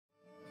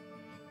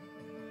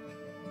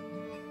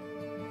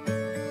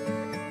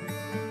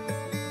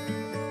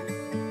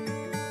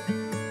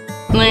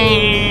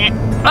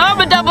Oh,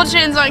 but double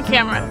chin's on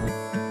camera.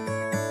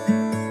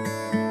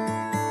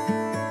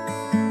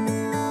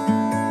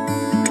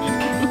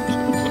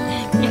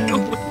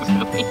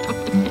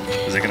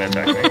 Is it gonna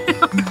attack me?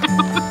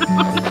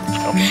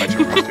 I'll punch a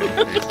rooster in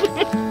the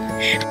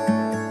face.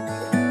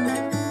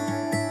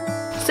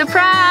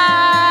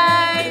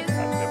 Surprise!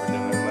 I've never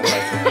done that in my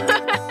life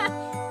before.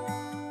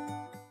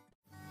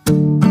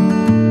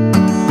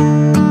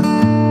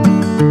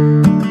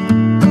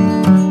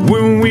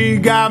 When we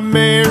got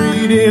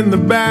married in the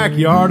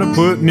backyard, I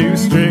put new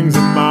strings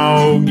in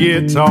my old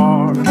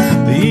guitar.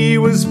 The E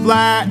was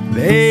flat,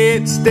 the A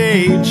it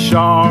stayed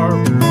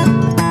sharp.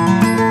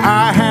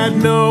 I had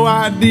no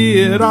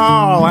idea at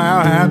all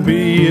how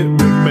happy it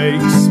would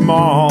make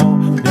small,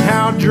 and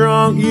how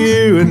drunk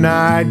you and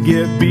I'd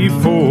get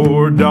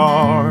before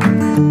dark.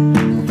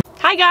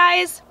 Hi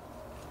guys!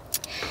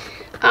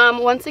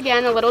 Once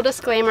again, a little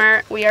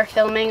disclaimer, we are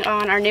filming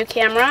on our new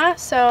camera,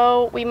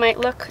 so we might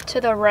look to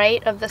the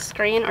right of the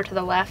screen or to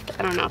the left.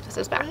 I don't know if this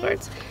is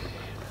backwards.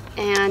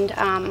 And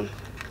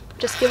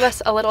just give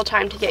us a little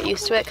time to get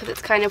used to it because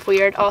it's kind of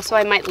weird. Also,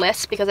 I might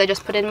lisp because I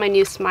just put in my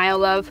new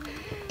SMILELOVE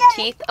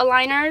teeth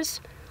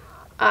aligners.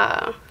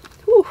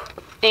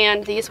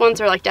 And these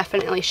ones are like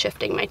definitely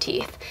shifting my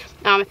teeth.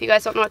 If you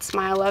guys don't know what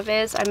SMILELOVE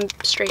is, I'm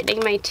straightening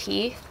my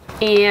teeth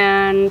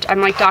and I'm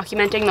like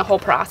documenting the whole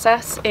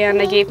process, and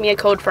they gave me a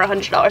code for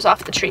 $100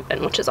 off the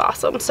treatment, which is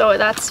awesome. So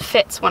that's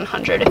Fits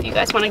 100 if you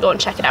guys want to go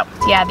and check it out.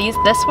 Yeah, this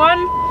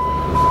one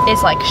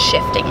is like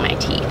shifting my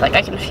teeth. Like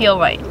I can feel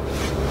my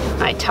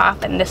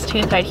top and this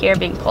tooth right here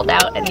being pulled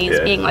out, and these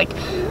being like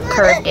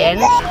curved in.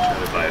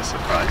 By a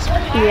surprise.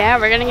 Yeah,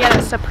 we're gonna get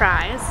a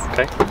surprise.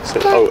 Okay.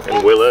 So, oh,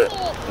 and Willa.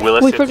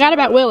 We forgot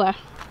about Willa.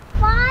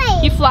 Fly.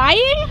 You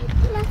flying?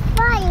 The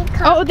flying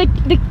car.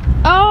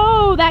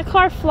 Oh, that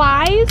car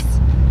flies?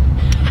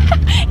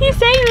 He's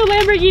saying the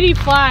Lamborghini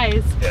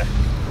flies. Yeah.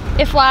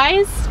 It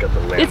flies?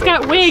 It's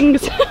got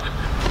wings. All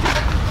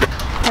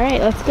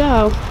right, let's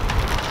go.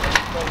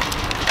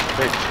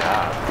 Good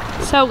job.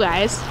 So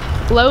guys,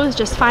 Lowe's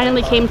just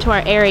finally came to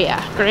our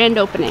area. Grand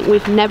opening.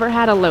 We've never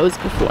had a Lowe's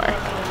before.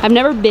 I've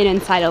never been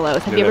inside a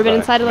Lowe's. Have you ever been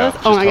inside a Lowe's?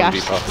 Oh my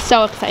gosh,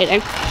 so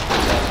exciting.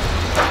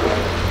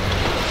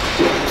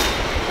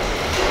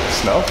 It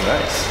smells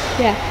nice.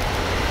 Yeah.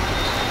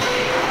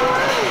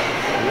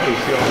 How do you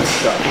feel this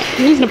stuff?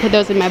 I'm just gonna put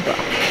those in my bra.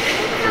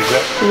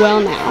 Well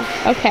now,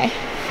 okay.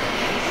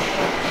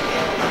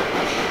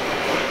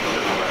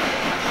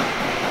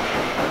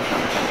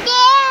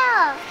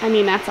 I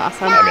mean, that's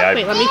awesome.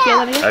 Wait, let me feel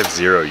it again. I have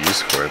zero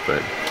use for it,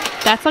 but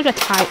that's like a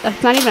tire.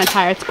 That's not even a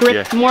tire. It's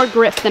grip, more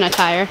grip than a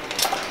tire.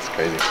 It's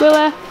crazy.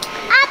 Willa,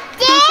 Up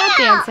there. stop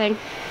dancing.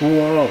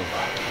 Whoa.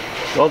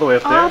 All the way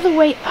up there? All the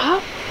way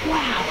up?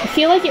 Wow. I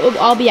feel like it would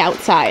all be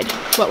outside,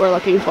 what we're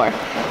looking for.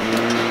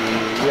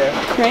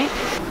 Yeah. Right?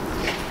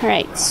 All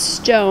right,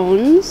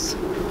 stones.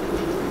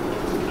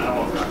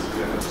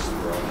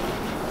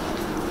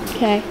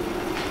 Okay.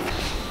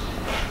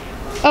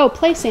 Oh,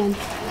 play sand.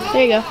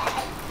 There you go.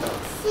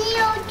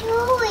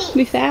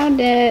 We found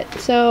it.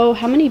 So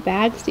how many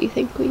bags do you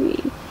think we need?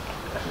 I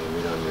mean,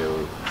 we don't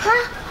know.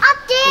 Up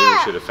there. Maybe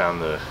we should have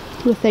found the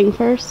thing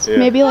first. Yeah.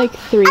 Maybe like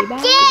 3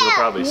 bags. It'll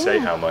probably say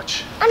how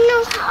much. I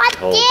know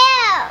up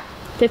there.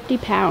 50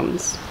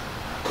 pounds.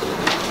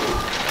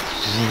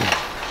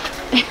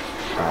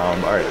 All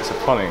right, so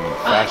plumbing.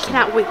 I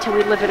cannot wait till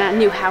we live in a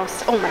new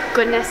house. Oh my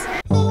goodness.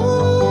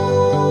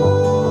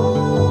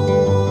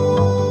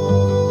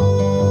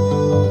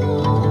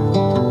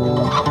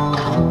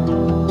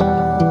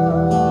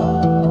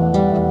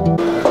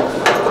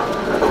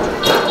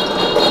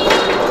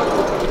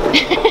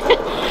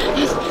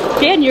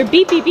 Dan, your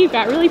beep beep beep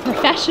got really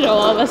professional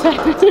all of a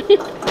sudden. We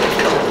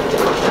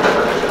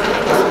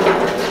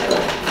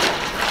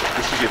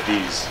should get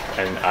these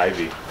and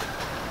ivy.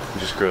 And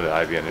just grow the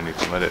ivy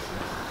underneath and let it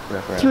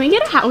wrap around. Can we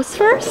get a house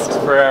first?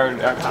 For our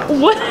house.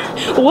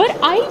 What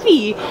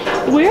ivy?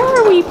 Where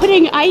are we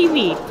putting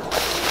ivy?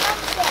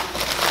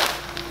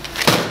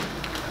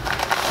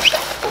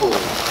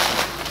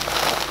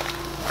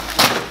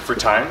 For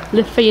time?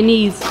 Lift for your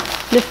knees.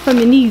 Lift from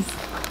your knees.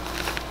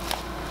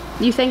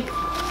 You think?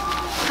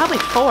 Probably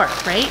 4,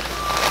 right?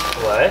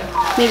 What?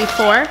 Maybe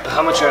 4.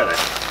 How much are they?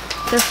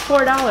 They're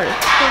 $4.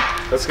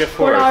 Let's get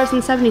 4.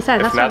 $4.70. If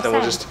That's not, then what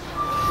we'll I'm just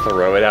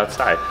throw it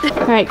outside.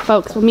 All right,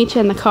 folks, we'll meet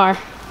you in the car.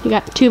 You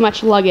got too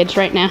much luggage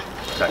right now.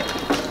 Okay.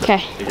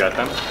 Okay. You got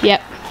them?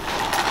 Yep.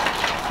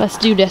 Let's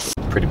do this.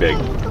 Pretty big.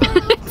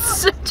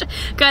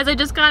 Guys, I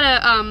just got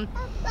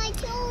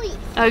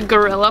a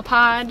gorilla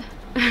pod.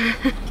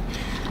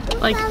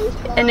 Like,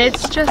 and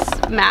it's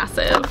just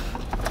massive.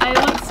 I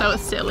look so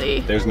silly.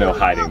 There's no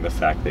hiding the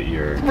fact that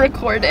you're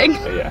recording.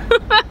 Yeah.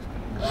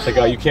 It's like,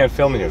 oh, you can't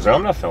film in here. So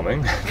I'm not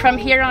filming. From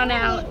here on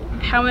out,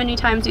 how many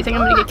times do you think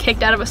I'm gonna get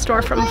kicked out of a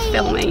store from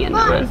filming in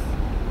one?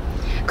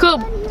 Cool.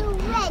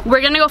 We're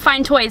gonna go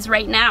find toys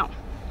right now.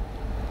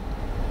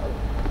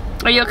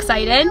 Are you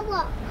excited?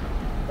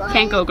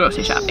 Can't go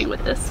grocery shopping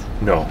with this.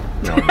 No.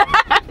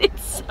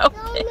 It's so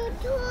big.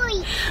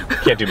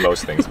 Can't do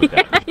most things with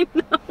that. I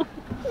know.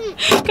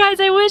 Guys,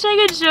 I wish I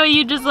could show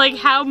you just like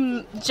how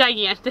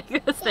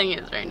gigantic this thing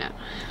is right now.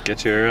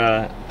 Get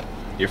your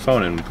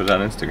phone and put it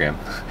on Instagram.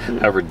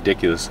 How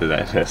ridiculously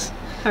that is.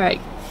 All right,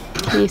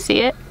 can you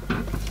see it?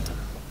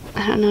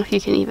 I don't know if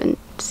you can even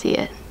see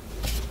it.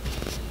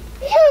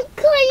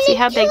 See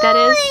how big that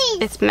is?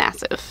 It's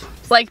massive.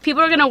 Like,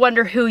 people are gonna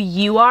wonder who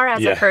you are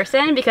as a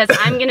person because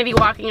I'm gonna be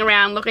walking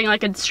around looking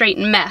like a straight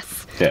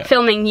mess,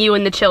 filming you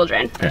and the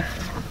children. Yeah.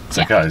 It's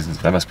like, oh,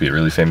 that must be a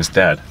really famous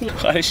dad.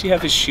 Why does she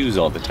have his shoes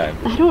all the time?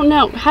 I don't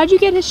know. How'd you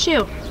get his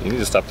shoe? You need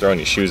to stop throwing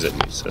your shoes at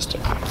me, sister.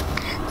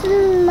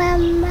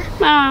 Mama.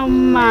 Oh,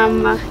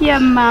 mama. Yeah,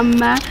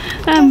 mama.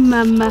 Oh,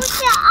 mama.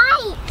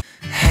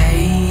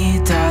 Hey,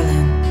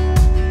 darling.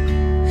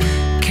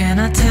 Can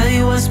I tell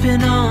you what's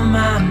been on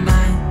my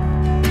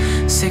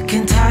mind? Sick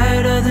and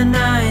tired of the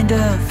 9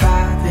 to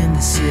 5 in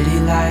the city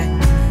life.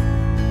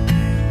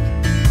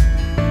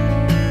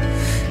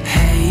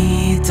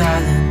 Hey,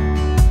 darling.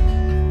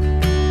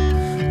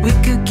 We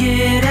could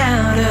get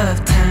out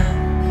of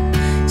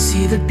town,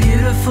 see the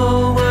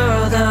beautiful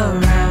world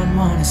around,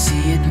 wanna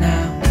see it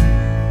now.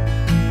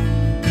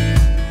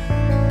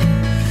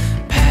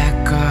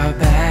 Pack our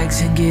bags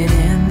and get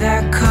in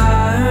that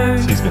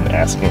car. She's been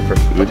asking for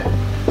food.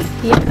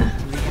 Yeah.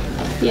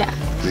 Yeah.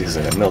 He's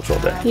in a milk all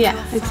day. Yeah,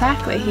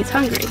 exactly. He's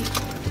hungry.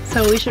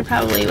 So we should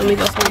probably, when we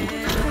go home,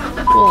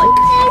 we'll like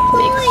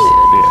make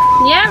food.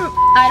 Yeah,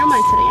 I don't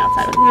mind sitting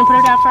outside with him. I'm gonna put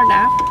her down for a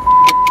nap.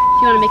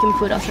 If you want to make him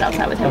food, I'll sit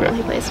outside with him while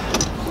he plays.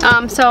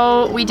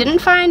 So we didn't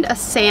find a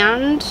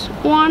sand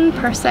one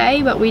per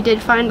se, but we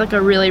did find like a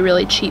really,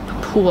 really cheap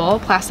pool,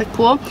 plastic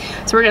pool.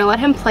 So we're gonna let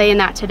him play in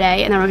that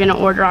today, and then we're gonna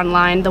order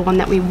online the one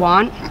that we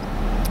want.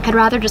 I'd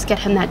rather just get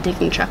him that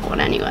digging truck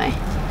one anyway.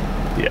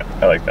 Yeah,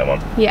 I like that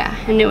one. Yeah,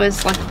 and it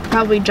was like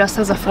probably just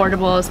as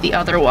affordable as the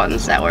other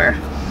ones that were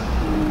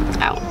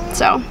out.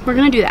 So we're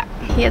gonna do that.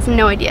 He has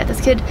no idea. This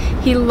kid,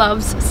 he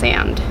loves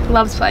sand,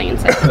 loves playing in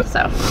sand,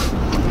 so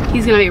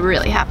he's gonna be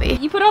really happy.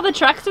 You put all the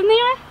trucks in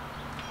there?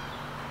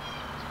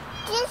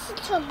 This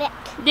is too big.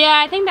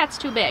 Yeah, I think that's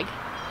too big.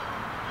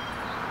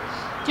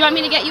 Do you want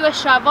me to get you a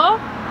shovel?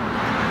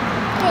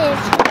 This.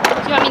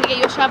 Do you want me to get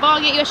you a shovel? I'll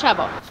get you a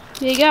shovel.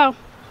 Here you go.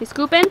 You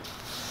scooping?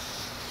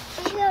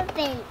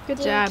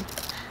 Good job.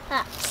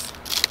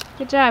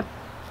 Good job.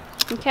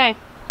 Okay,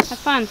 have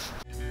fun.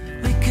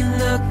 We can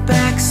look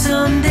back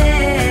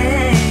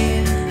someday.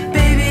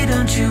 Baby,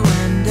 don't you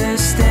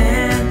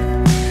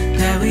understand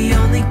that we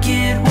only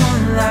get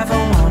one life? I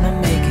wanna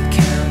make it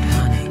count,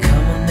 honey.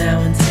 Come on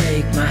now and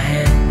take my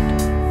hand.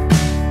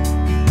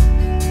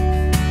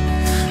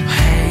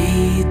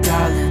 Hey,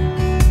 darling,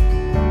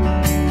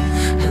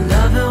 I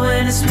love it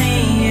when it's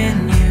me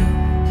and you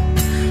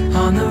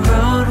on the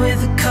road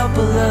with a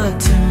couple of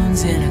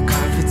tunes in a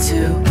car for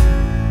two.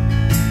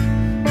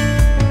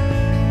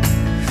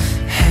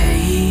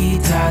 Hey,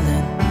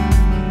 darling,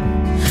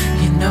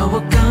 you know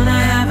we're gonna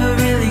have a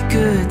really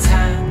good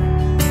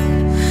time,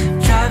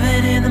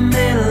 driving in the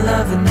middle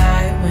of the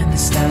night when the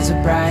stars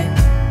are bright.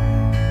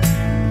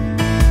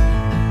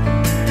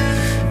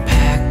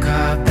 Pack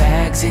our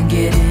bags and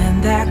get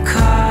in that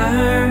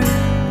car,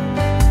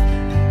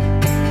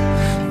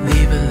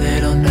 leave a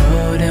little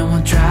note and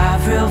we'll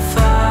drive real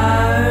far.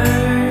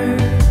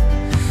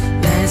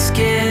 Let's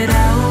get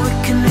out, we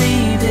can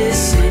leave this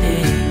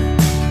city.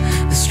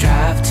 Let's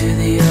drive to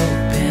the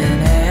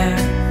open air.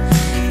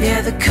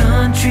 Yeah, the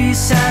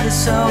countryside is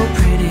so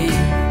pretty,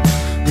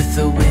 with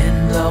the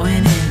wind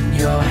blowing in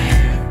your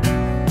hair.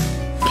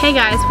 Okay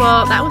guys,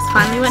 well that was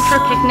fun. We went for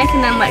a picnic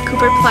and then let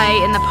Cooper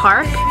play in the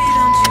park.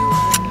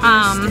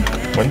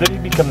 When did he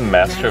become the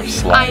master of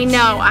slides? I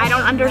know, I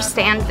don't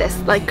understand this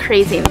like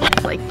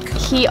craziness. Like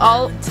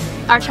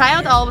our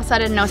child all of a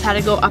sudden knows how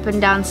to go up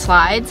and down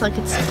slides like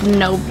it's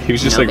He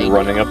was just like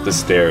running up the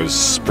stairs,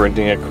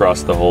 sprinting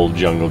across the whole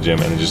jungle gym,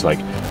 and just like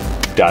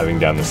diving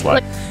down the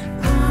slide.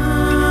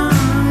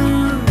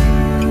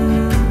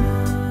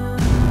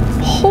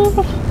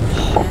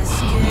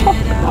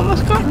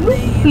 Almost got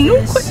new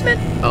equipment.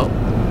 Oh.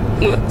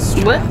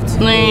 What?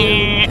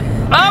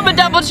 Oh, but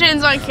double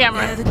chins on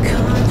camera.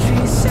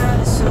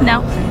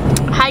 No.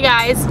 Hi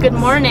guys, good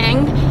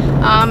morning.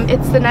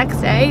 It's the next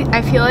day.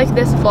 I feel like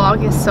this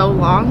vlog is so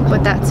long,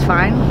 but that's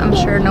fine. I'm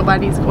sure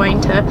nobody's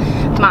going to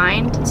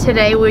mind.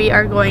 Today we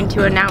are going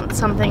to announce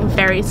something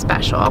very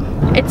special.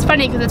 It's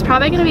funny because it's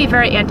probably going to be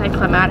very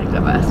anticlimactic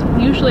of us.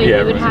 Usually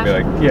we would have... be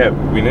like, yeah,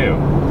 we knew.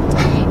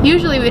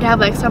 Usually we'd have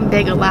like some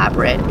big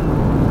elaborate...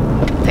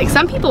 Like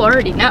some people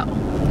already know.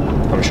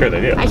 I'm sure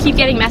they do. I keep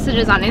getting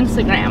messages on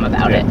Instagram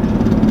about it.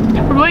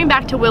 We're going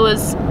back to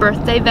Willa's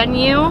birthday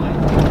venue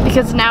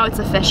because now it's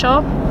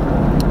official.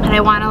 And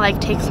I want to like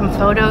take some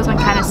photos and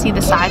kind of see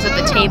the size of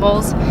the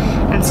tables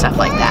and stuff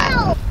like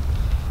that.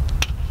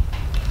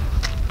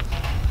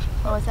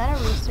 Oh, is that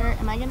a rooster?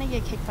 Am I gonna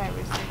get kicked by a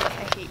rooster?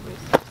 I hate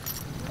roosters.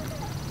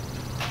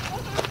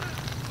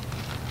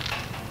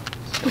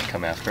 It's gonna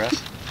come after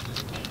us.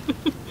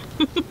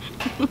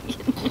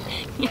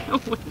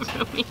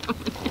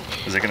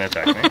 Is it gonna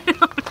attack me?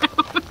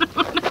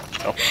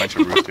 I'll punch a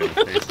rooster in the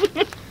face.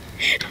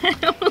 I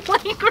don't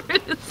like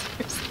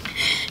roosters.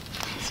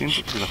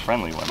 She's a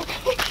friendly one.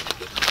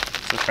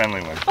 It's a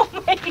friendly one.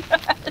 Oh my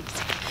god.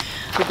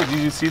 Cooper, did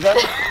you see that?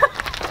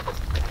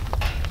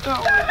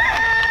 Oh.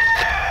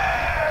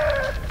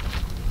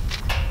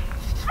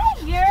 Hi,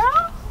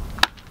 girl.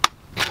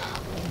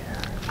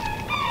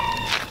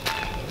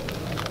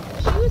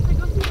 She was to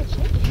go see the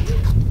chicken.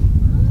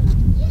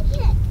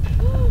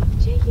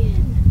 Chicken.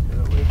 Get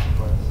away from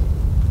us.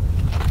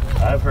 I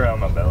have her on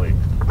my belly.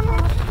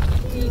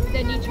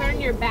 Then you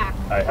turn your back.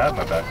 I have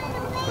my back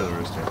to the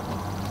rooster.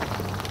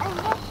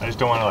 I just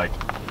don't want to like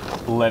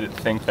let it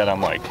think that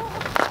I'm like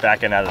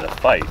backing out of the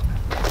fight.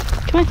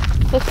 Come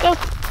on, let's go.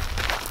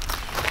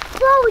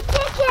 Whoa,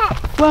 chicken!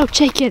 Whoa,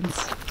 chickens.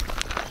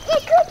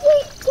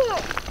 Chicken.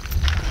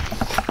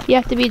 You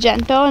have to be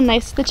gentle and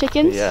nice to the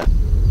chickens. Yeah.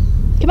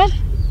 Come on.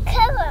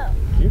 Come on.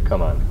 You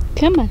come on.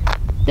 Come on.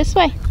 This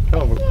way.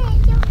 Come on.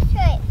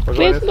 We're We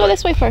going have to go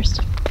this way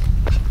first.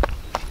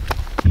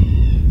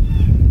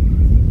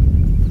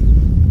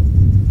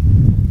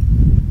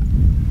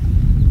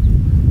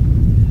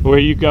 Where are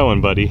you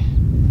going, buddy?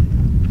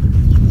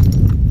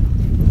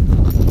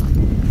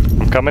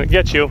 I'm coming to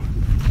get you.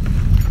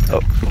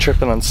 Oh, I'm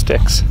tripping on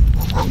sticks.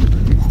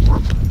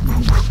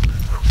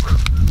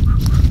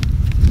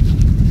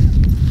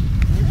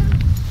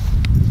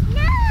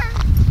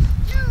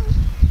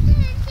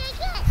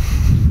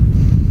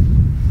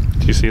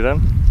 Do you see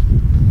them?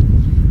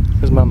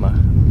 There's Mama.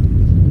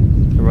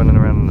 They're running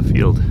around in the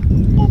field.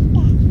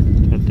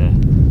 Dada.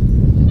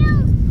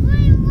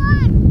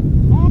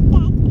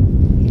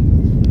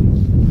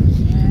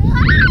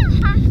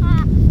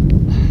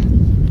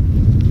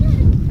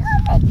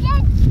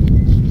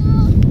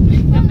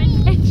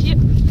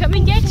 Come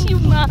and get you,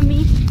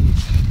 Mommy.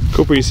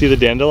 Cooper, you see the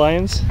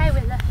dandelions? Hi,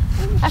 Willa.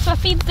 That's what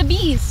feeds the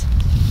bees.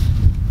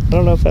 I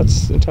don't know if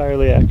that's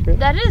entirely accurate.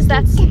 That's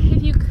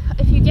if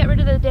you get rid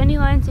of the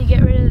dandelions, you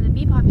get rid of the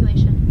bee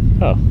population.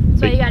 Oh.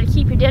 So you gotta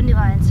keep your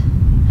dandelions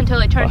until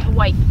they turn to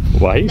white.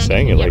 Why are you Then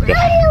saying you it can like get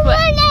that? rid of-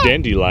 What?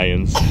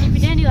 Dandelions. Keep your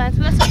dandelions.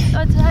 Well,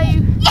 that's how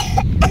you.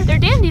 They're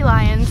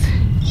dandelions.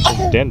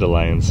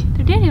 Dandelions.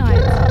 They're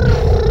dandelions.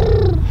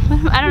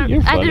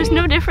 You're funny. There's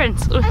no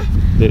difference.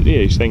 Yeah,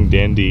 you're saying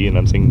dandy and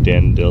I'm saying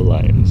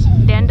dandelions.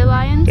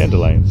 Dandelions?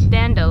 Dandelions.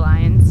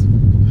 Dandelions.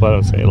 Well, I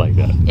don't say it like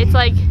that. It's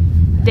like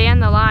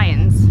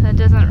dandelions.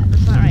 That's not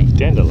right.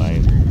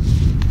 Dandelion.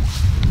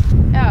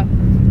 Oh.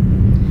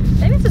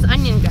 Maybe this is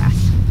onion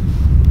grass.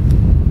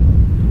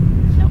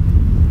 Nope.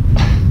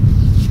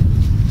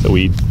 It's a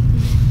weed.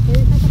 Maybe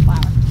it's like a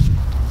flower.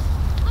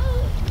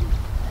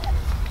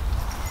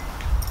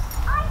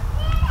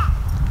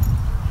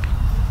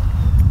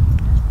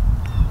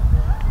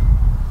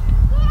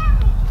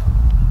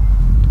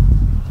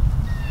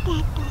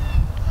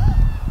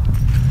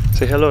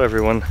 Say hello,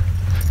 everyone.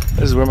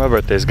 This is where my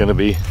birthday is gonna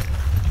be.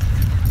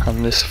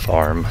 On this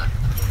farm.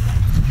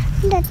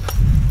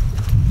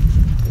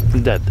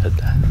 Dada.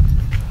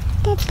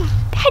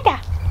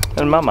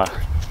 And Mama.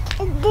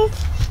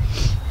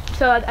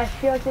 So I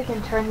feel like we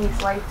can turn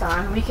these lights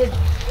on. We could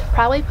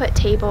probably put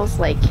tables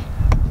like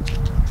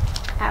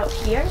out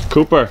here.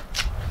 Cooper,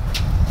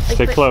 Like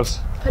stay close.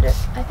 Put it.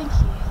 I think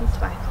he's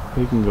fine.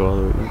 You can go all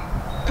the way.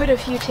 Put a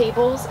few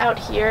tables out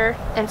here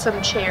and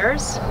some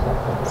chairs,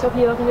 so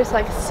people can just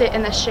like sit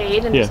in the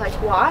shade and just Yeah.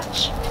 like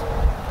watch.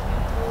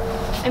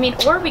 I mean,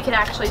 or we could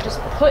actually just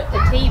put the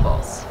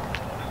tables.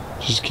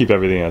 Just keep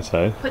everything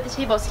outside. Put the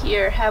tables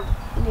here.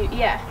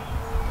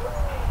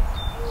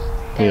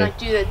 And like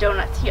do the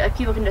donuts here. Like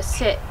people can just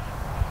sit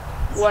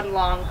one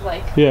long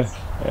like Yeah,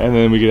 and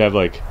then we could have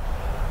like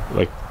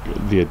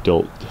the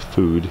adult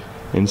food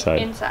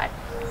inside. inside.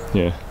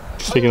 Yeah,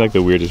 it's taking like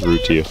the weirdest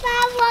route to you.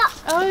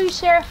 Oh, you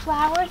share a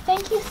flower?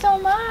 Thank you so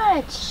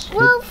much.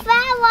 Blue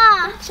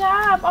flower. Good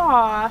job.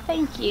 Aw,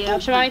 thank you.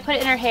 Should Mommy put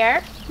it in her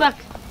hair? Look.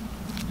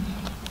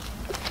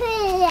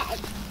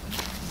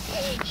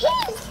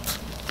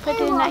 Put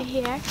it in that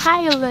hair.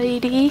 Hi,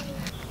 lady.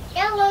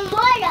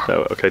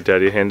 Oh, okay,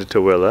 Daddy, hand it to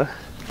Willa.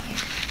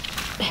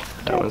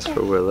 That one's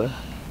for Willa.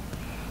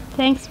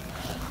 Thanks.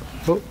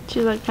 Oh.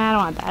 She's like, I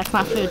don't want that. It's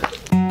not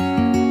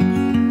food.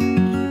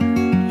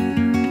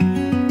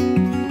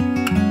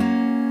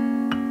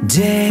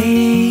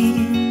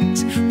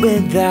 Days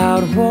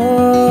without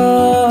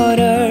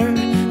water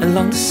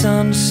along the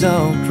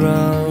sun-soaked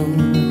road.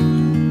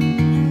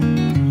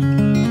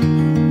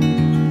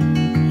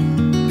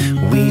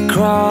 We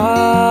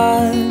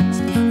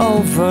crossed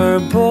over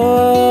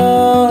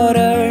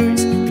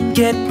borders to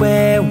get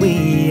where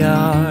we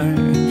are,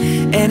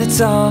 and it's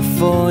all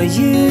for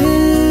you.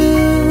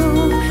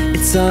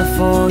 It's all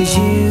for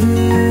you.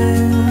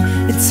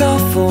 It's all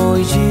for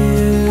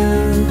you.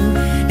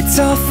 It's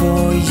all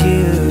for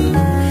you.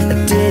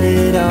 I did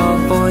it all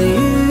for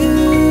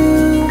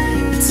you.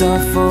 It's all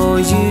for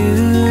you.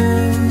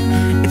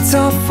 It's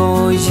all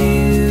for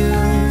you.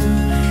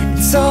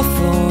 It's all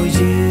for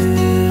you.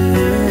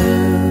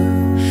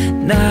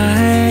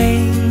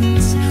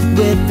 Nights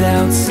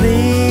without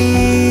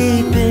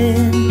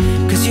sleeping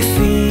 'cause you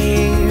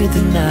fear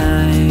the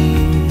night,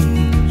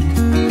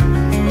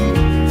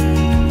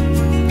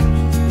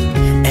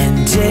 and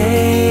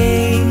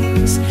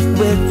days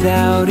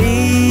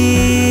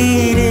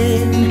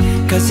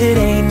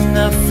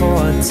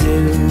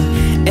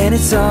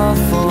It's all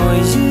for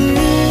you.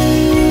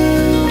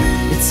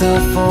 It's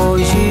all for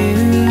you.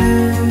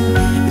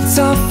 It's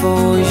all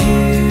for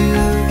you.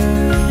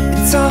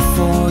 It's all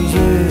for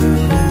you.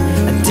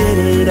 I did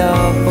it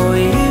all for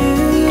you.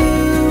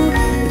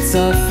 It's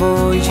all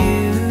for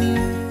you.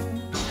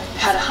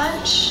 Had a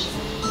hunch.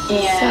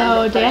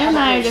 So Dan and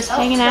I are just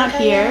hanging out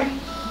here.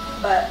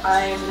 But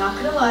I'm not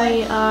gonna lie.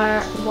 We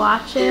are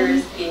watching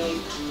There's a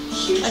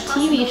huge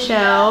TV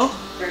show.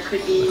 There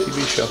could be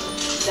TV show.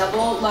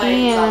 double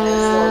lines on this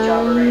little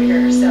jobber right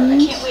here. So I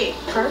can't wait.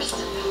 First.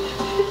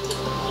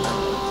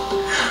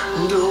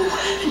 No.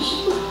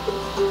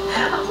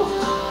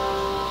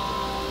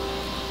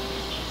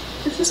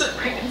 This is what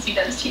pregnancy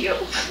does to you.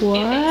 What?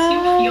 It makes you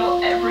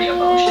feel every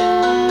emotion.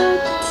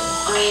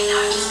 Okay,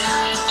 now I'm just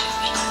gonna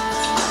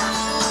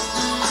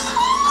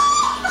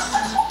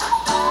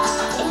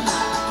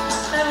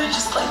I would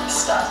just like to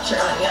stop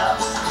throwing up.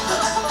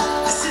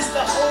 This is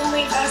the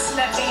only vest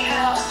that they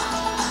have,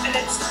 and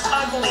it's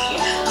ugly.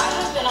 I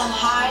have been on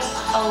high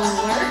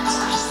alert.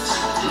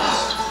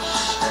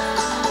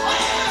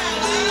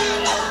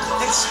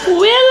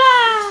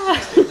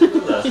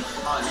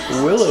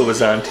 Willa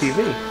was on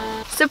TV.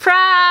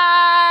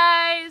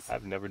 Surprise!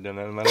 I've never done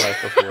that in my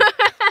life before.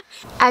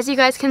 As you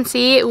guys can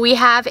see, we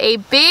have a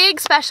big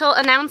special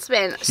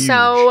announcement. Huge.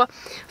 So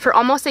for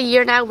almost a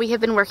year now, we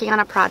have been working on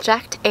a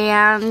project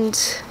and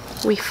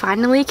we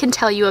finally can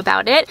tell you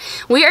about it.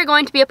 We are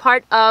going to be a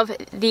part of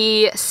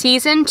the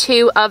season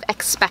 2 of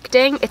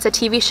Expecting. It's a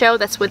TV show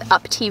that's with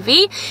Up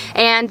TV,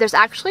 and there's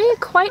actually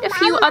quite a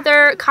few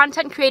other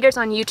content creators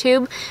on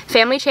YouTube,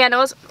 family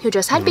channels, who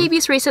just had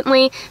babies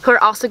recently, who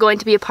are also going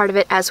to be a part of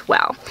it as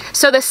well.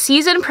 So the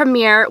season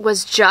premiere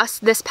was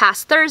just this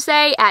past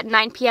Thursday at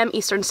 9 p.m.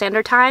 Eastern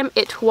Standard Time.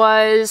 It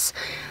was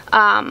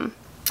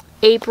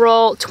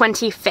April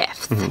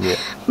 25th. Yeah.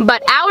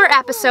 But our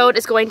episode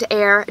is going to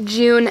air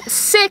June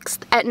 6th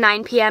at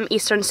 9 p.m.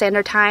 Eastern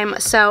Standard Time.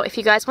 So if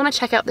you guys want to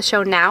check out the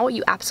show now,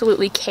 you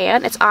absolutely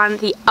can. It's on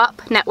the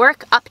Up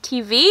network, Up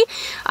TV.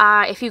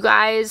 If you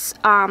guys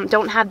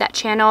don't have that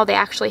channel, they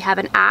actually have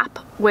an app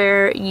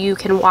where you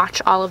can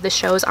watch all of the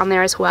shows on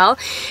there as well.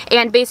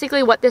 And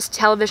basically what this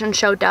television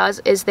show does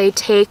is they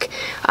take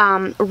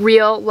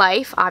real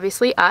life,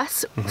 obviously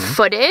us,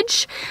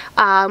 footage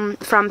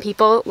from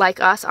people like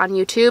us on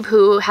YouTube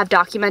who have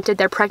documented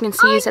their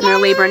pregnancies and their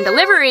labor and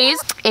deliveries,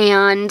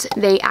 and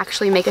they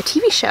actually make a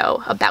TV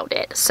show about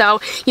it. So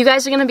you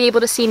guys are going to be able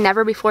to see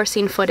never before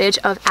seen footage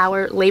of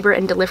our labor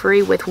and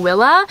delivery with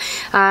Willa.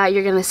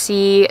 You're going to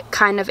see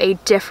kind of a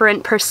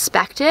different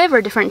perspective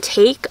or different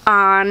take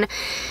on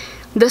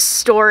the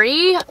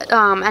story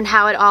and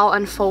how it all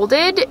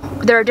unfolded.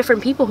 There are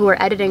different people who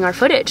are editing our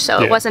footage,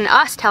 so it wasn't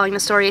us telling the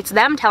story, it's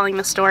them telling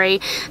the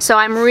story. So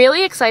I'm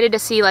really excited to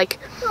see like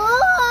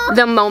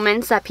the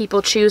moments that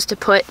people choose to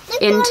put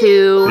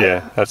into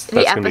that's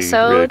the gonna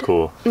episode. be really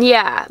cool.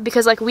 Yeah,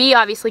 because like we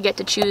obviously get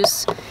to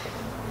choose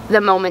the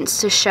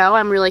moments to show.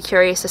 I'm really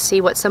curious to see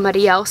what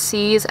somebody else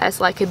sees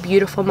as like a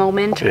beautiful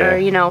moment or,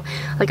 you know,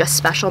 like a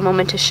special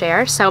moment to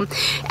share. So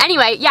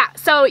anyway, yeah,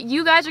 so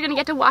you guys are gonna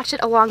get to watch it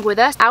along with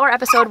us. Our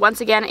episode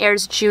once again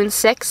airs June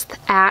 6th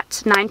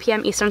at 9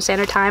 p.m. Eastern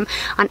Standard Time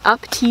on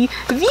Up TV.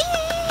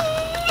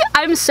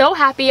 I'm so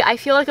happy. I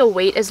feel like a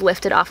weight is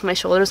lifted off my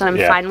shoulders and I'm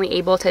finally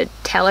able to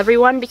tell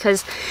everyone,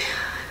 because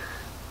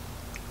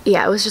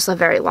yeah, it was just a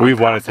very long We've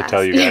process. wanted to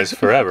tell you guys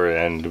forever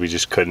and we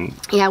just couldn't.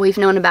 Yeah, we've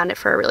known about it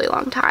for a really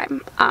long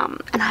time.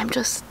 And I'm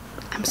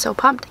so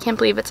pumped. I can't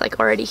believe it's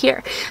like already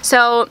here.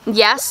 So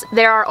yes,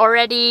 there are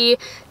already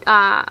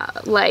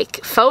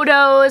like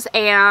photos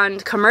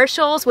and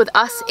commercials with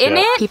us in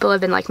it. People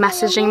have been like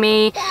messaging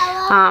me,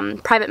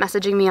 private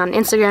messaging me on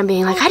Instagram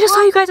being like, I just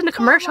saw you guys in a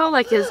commercial,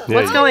 like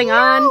what's going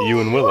on? You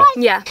and Willa.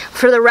 Yeah.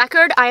 For the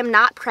record, I am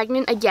not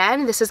pregnant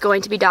again. This is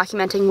going to be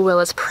documenting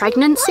Willa's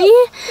pregnancy.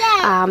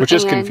 Which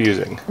is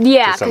confusing.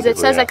 Yeah, because it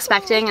says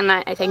expecting, and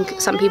I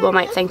think some people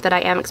might think that I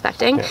am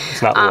expecting. Yeah,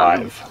 it's not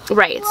live.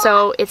 Right,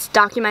 so it's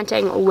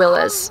documenting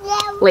Willa's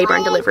labor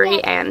and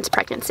delivery and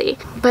pregnancy.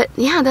 But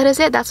yeah, that is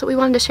it. That's what we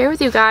wanted to share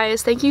with you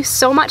guys. Thank you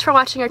so much for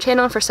watching our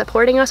channel and for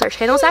supporting us. Our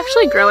channel is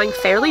actually growing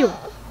fairly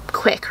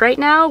quick right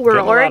now. We're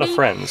getting a lot of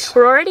friends.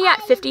 We're already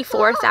at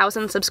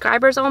 54,000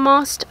 subscribers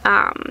almost.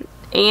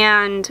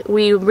 And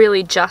we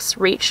really just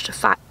reached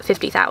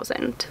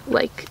 50,000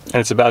 like and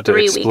it's about to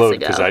 3 weeks explode ago.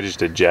 because I just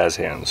did jazz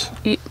hands.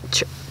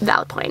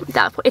 Valid point.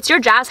 It's your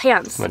jazz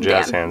hands. My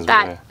jazz Dan. hands.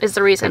 That is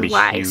the reason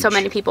why huge. so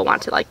many people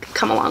want to like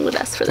come along with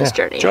us for this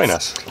journey. Join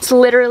us. It's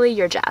literally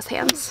your jazz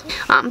hands.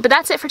 But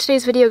that's it for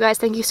today's video, guys.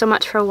 Thank you so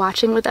much for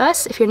watching with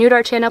us. If you're new to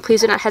our channel,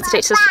 please do not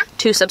hesitate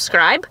to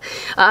subscribe.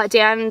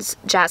 Dan's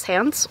jazz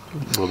hands.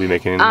 We'll be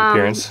making an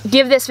appearance.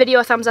 Give this video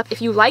a thumbs up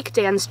if you like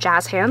Dan's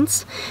jazz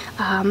hands.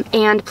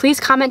 And please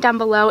comment down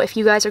below if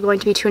you guys are going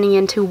to be tuning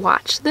in to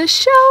watch the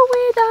show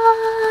with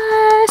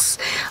us.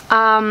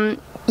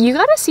 You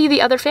gotta see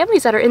the other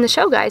families that are in the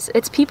show, guys.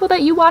 It's people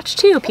that you watch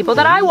too, people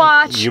that I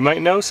watch. You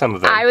might know some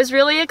of them. I was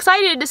really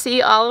excited to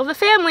see all of the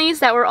families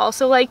that were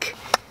also like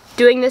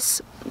doing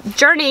this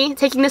journey,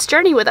 taking this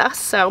journey with us.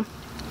 So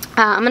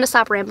I'm gonna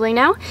stop rambling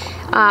now.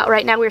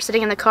 Right now we're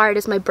sitting in the car. It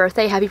is my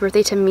birthday. Happy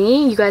birthday to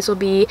me. You guys will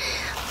be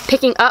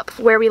picking up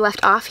where we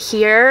left off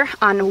here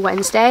on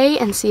Wednesday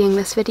and seeing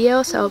this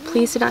video, so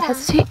please do not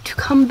hesitate to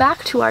come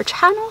back to our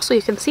channel so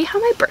you can see how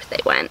my birthday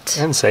went.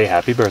 And say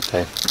happy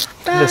birthday.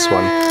 Bye. This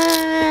one.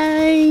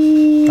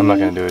 I'm not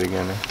gonna do it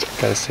again.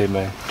 I gotta save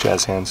my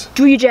jazz hands.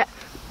 Do you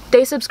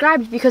they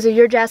subscribed because of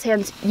your jazz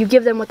hands. You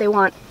give them what they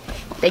want.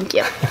 Thank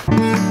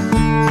you.